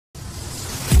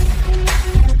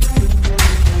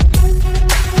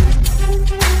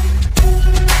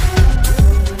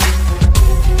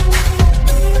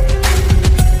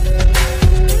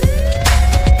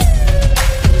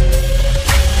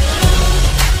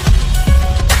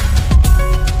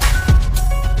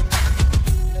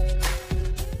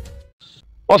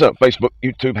What's up, Facebook,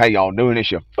 YouTube? How y'all doing? It's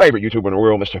your favorite YouTuber in the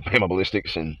world, Mr. Bama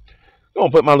Ballistics, and I'm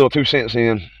gonna put my little 2 cents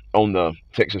in on the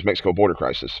Texas-Mexico border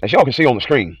crisis. As y'all can see on the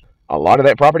screen, a lot of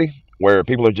that property where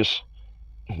people are just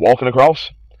walking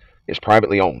across is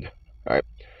privately owned. All right,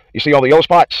 you see all the yellow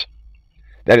spots?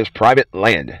 That is private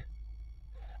land.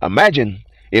 Imagine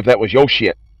if that was your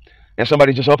shit and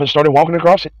somebody just up and started walking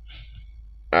across it.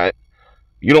 All right,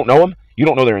 you don't know them, you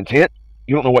don't know their intent,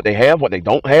 you don't know what they have, what they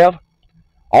don't have.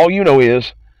 All you know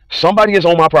is somebody is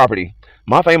on my property,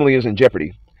 my family is in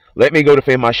jeopardy. Let me go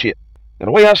defend my shit. And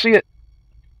the way I see it,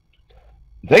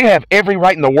 they have every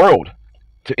right in the world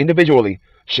to individually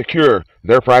secure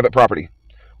their private property,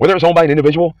 whether it's owned by an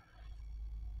individual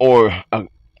or a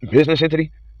business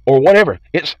entity or whatever.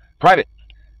 It's private.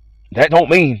 That don't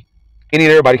mean any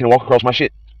and everybody can walk across my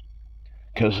shit.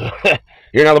 Because here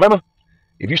in Alabama,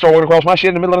 if you start walking across my shit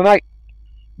in the middle of the night,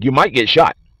 you might get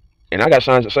shot. And I got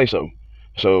signs that say so.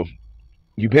 So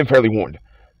you've been fairly warned.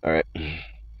 All right.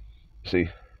 See,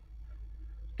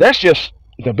 that's just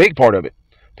the big part of it.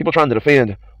 People trying to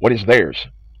defend what is theirs.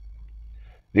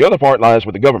 The other part lies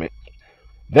with the government.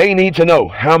 They need to know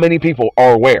how many people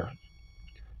are where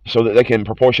so that they can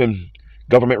proportion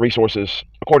government resources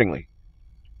accordingly.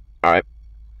 All right.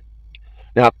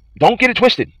 Now, don't get it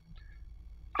twisted.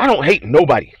 I don't hate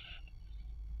nobody.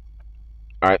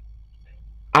 All right.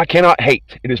 I cannot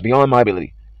hate. It is beyond my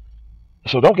ability.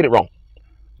 So don't get it wrong.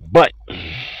 But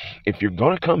if you're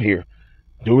going to come here,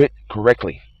 do it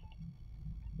correctly.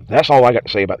 That's all I got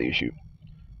to say about the issue.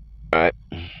 All right.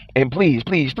 And please,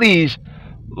 please, please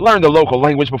learn the local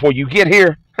language before you get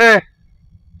here.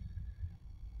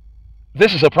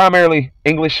 This is a primarily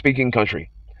English-speaking country.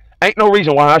 Ain't no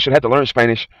reason why I should have to learn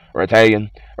Spanish or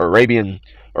Italian or Arabian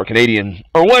or Canadian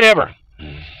or whatever.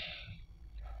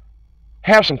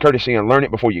 Have some courtesy and learn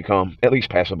it before you come, at least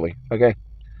passably, okay?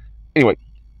 Anyway,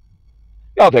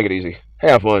 y'all take it easy.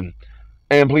 Have fun.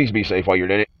 And please be safe while you're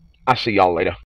in it. I'll see y'all later.